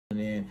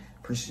in.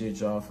 Appreciate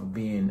y'all for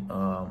being,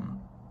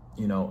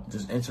 you know,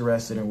 just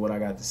interested in what I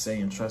got to say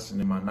and trusting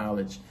in my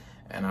knowledge.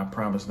 And I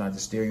promise not to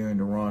steer you in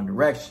the wrong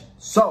direction.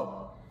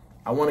 So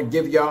I want to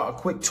give y'all a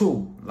quick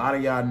tool. A lot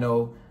of y'all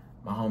know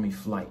my homie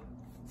Flight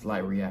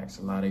Reacts.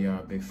 A lot of y'all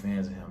are big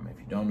fans of him. If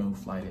you don't know who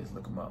Flight is,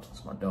 look him up.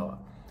 It's my dog.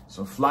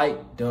 So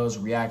Flight does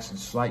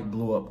reactions. Flight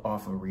blew up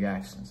off of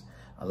reactions.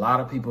 A lot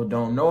of people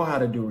don't know how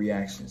to do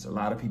reactions. A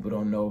lot of people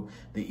don't know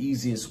the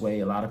easiest way.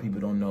 A lot of people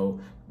don't know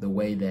the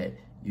way that,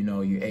 you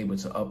know, you're able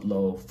to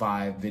upload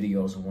 5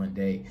 videos in one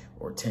day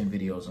or 10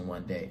 videos in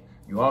one day.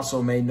 You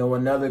also may know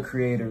another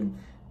creator,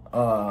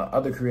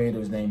 other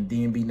creators named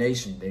DMB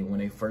Nation. When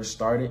they first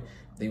started,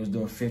 they was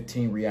doing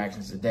 15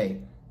 reactions a day.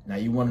 Now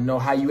you want to know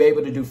how you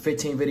able to do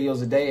 15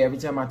 videos a day? Every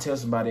time I tell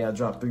somebody I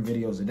drop 3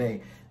 videos a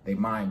day, they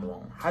mind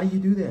blown. How do you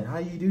do that?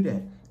 How do you do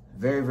that?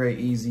 Very, very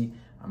easy.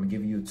 I'm gonna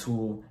give you a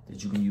tool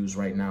that you can use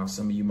right now.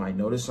 Some of you might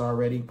know this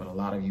already, but a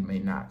lot of you may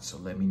not, so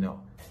let me know.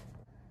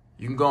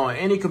 You can go on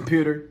any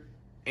computer,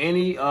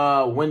 any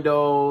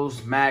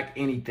Windows, Mac,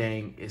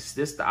 anything. It's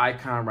this the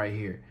icon right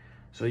here.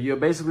 So you'll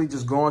basically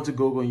just go into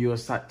Google and you'll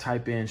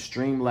type in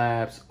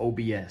Streamlabs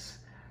OBS.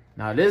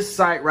 Now this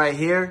site right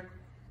here,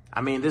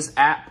 I mean this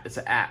app, it's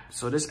an app.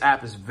 So this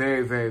app is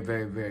very, very,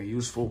 very, very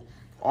useful.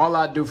 All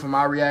I do for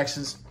my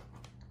reactions,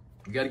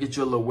 you got to get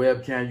you a little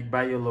webcam. You can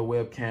buy your little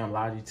webcam,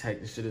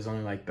 Logitech. This shit is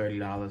only like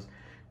 $30.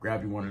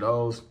 Grab you one of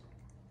those.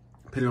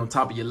 Put it on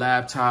top of your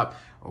laptop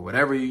or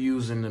whatever you're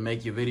using to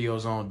make your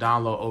videos on.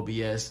 Download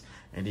OBS.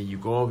 And then you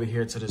go over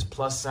here to this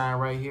plus sign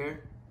right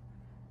here.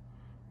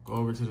 Go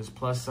over to this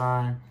plus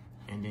sign.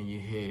 And then you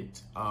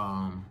hit,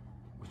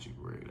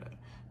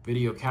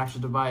 video capture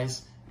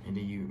device. And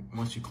then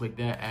once you click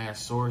that, add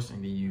source.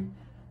 And then you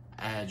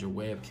add your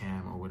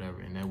webcam or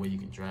whatever, and that way you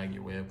can drag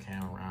your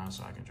webcam around,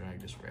 so I can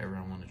drag this wherever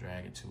I want to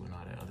drag it to and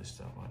all that other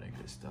stuff, all that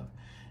good stuff.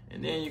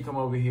 And then you come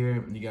over here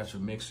and you got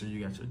your mixer,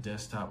 you got your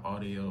desktop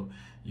audio,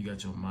 you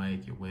got your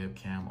mic, your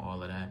webcam,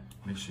 all of that.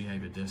 Make sure you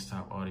have your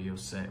desktop audio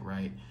set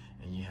right,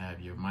 and you have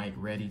your mic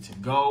ready to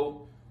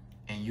go,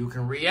 and you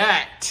can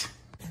react.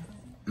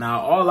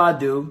 Now, all I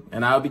do,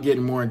 and I'll be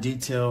getting more in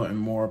detail and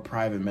more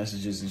private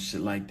messages and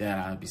shit like that.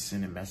 I'll be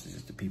sending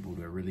messages to people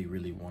that really,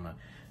 really want to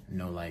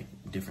know like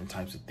different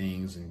types of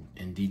things and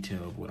in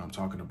detail of what I'm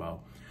talking about.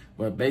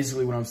 But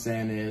basically what I'm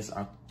saying is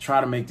I try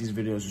to make these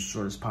videos as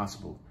short as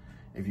possible.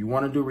 If you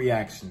want to do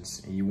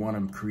reactions and you want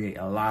to create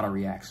a lot of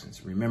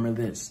reactions, remember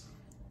this: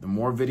 the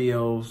more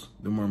videos,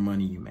 the more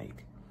money you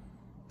make.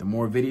 The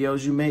more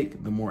videos you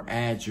make, the more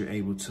ads you're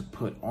able to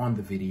put on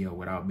the video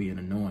without being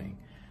annoying,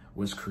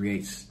 which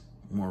creates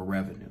more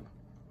revenue.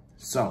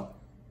 So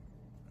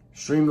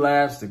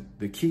Streamlabs,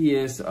 the key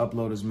is to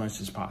upload as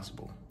much as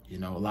possible. You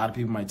know, a lot of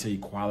people might tell you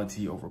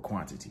quality over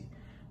quantity.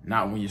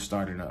 Not when you're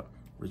starting up.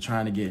 We're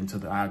trying to get into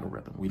the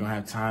algorithm. We don't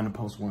have time to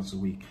post once a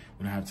week.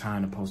 We don't have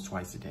time to post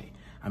twice a day.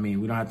 I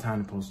mean, we don't have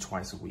time to post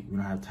twice a week. We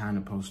don't have time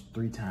to post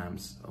 3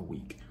 times a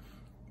week.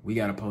 We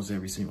got to post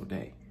every single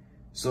day.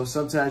 So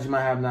sometimes you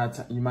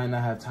might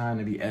not have time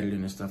to be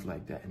editing and stuff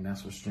like that. And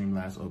that's what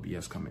Streamlabs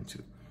OBS come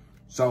into.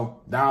 So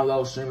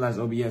download Streamlabs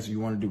OBS if you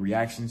want to do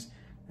reactions.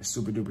 It's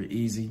super duper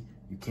easy.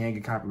 You can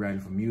get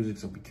copyrighted for music,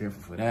 so be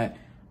careful for that.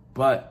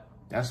 But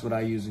that's what I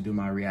use to do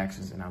my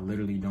reactions, and I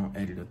literally don't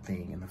edit a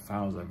thing, and the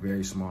files are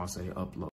very small, so they upload.